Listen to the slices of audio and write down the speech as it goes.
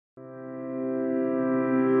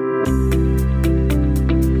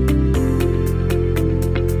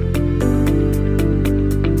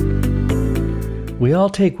We all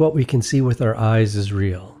take what we can see with our eyes as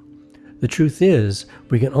real. The truth is,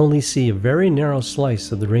 we can only see a very narrow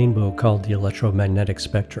slice of the rainbow called the electromagnetic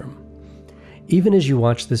spectrum. Even as you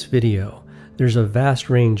watch this video, there's a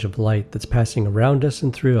vast range of light that's passing around us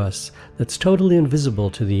and through us that's totally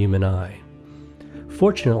invisible to the human eye.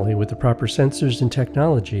 Fortunately, with the proper sensors and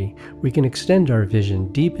technology, we can extend our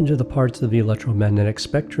vision deep into the parts of the electromagnetic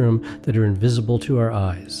spectrum that are invisible to our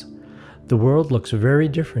eyes. The world looks very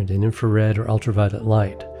different in infrared or ultraviolet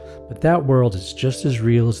light, but that world is just as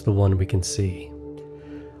real as the one we can see.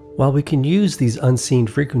 While we can use these unseen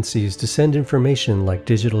frequencies to send information like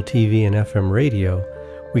digital TV and FM radio,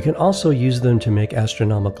 we can also use them to make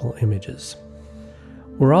astronomical images.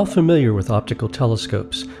 We're all familiar with optical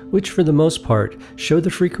telescopes, which for the most part show the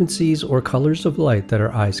frequencies or colors of light that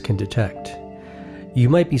our eyes can detect. You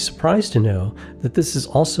might be surprised to know that this is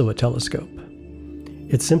also a telescope.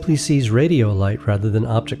 It simply sees radio light rather than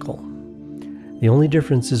optical. The only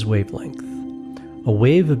difference is wavelength. A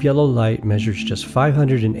wave of yellow light measures just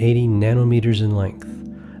 580 nanometers in length.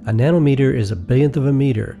 A nanometer is a billionth of a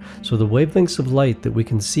meter, so the wavelengths of light that we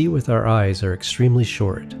can see with our eyes are extremely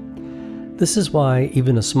short. This is why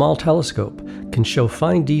even a small telescope can show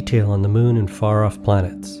fine detail on the moon and far-off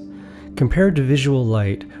planets. Compared to visual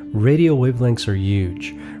light, radio wavelengths are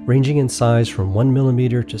huge, ranging in size from 1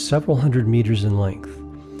 millimeter to several hundred meters in length.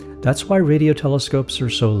 That's why radio telescopes are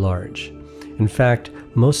so large. In fact,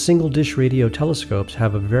 most single-dish radio telescopes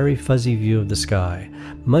have a very fuzzy view of the sky,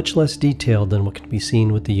 much less detailed than what can be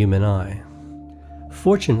seen with the human eye.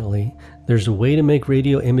 Fortunately, there's a way to make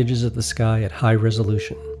radio images of the sky at high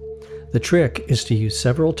resolution. The trick is to use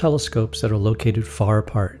several telescopes that are located far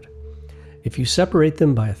apart. If you separate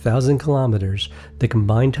them by 1,000 kilometers, the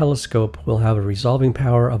combined telescope will have a resolving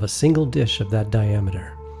power of a single dish of that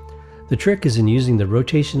diameter. The trick is in using the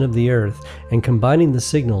rotation of the Earth and combining the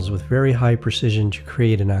signals with very high precision to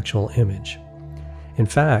create an actual image. In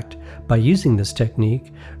fact, by using this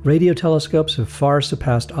technique, radio telescopes have far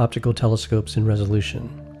surpassed optical telescopes in resolution.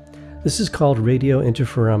 This is called radio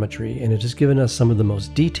interferometry, and it has given us some of the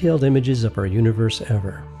most detailed images of our universe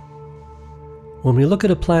ever. When we look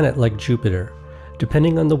at a planet like Jupiter,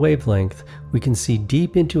 depending on the wavelength, we can see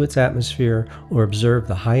deep into its atmosphere or observe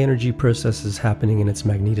the high-energy processes happening in its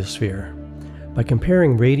magnetosphere. By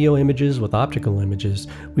comparing radio images with optical images,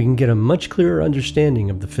 we can get a much clearer understanding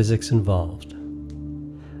of the physics involved.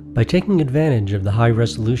 By taking advantage of the high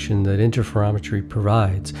resolution that interferometry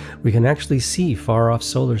provides, we can actually see far-off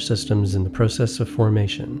solar systems in the process of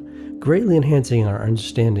formation, greatly enhancing our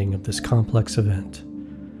understanding of this complex event.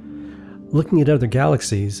 Looking at other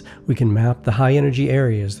galaxies, we can map the high-energy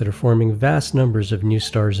areas that are forming vast numbers of new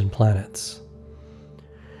stars and planets.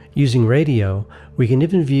 Using radio, we can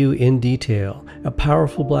even view in detail a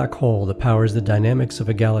powerful black hole that powers the dynamics of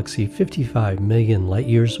a galaxy 55 million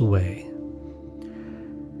light-years away.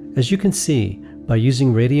 As you can see, by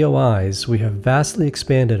using radio eyes, we have vastly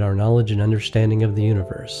expanded our knowledge and understanding of the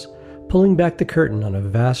universe, pulling back the curtain on a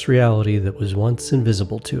vast reality that was once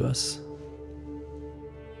invisible to us.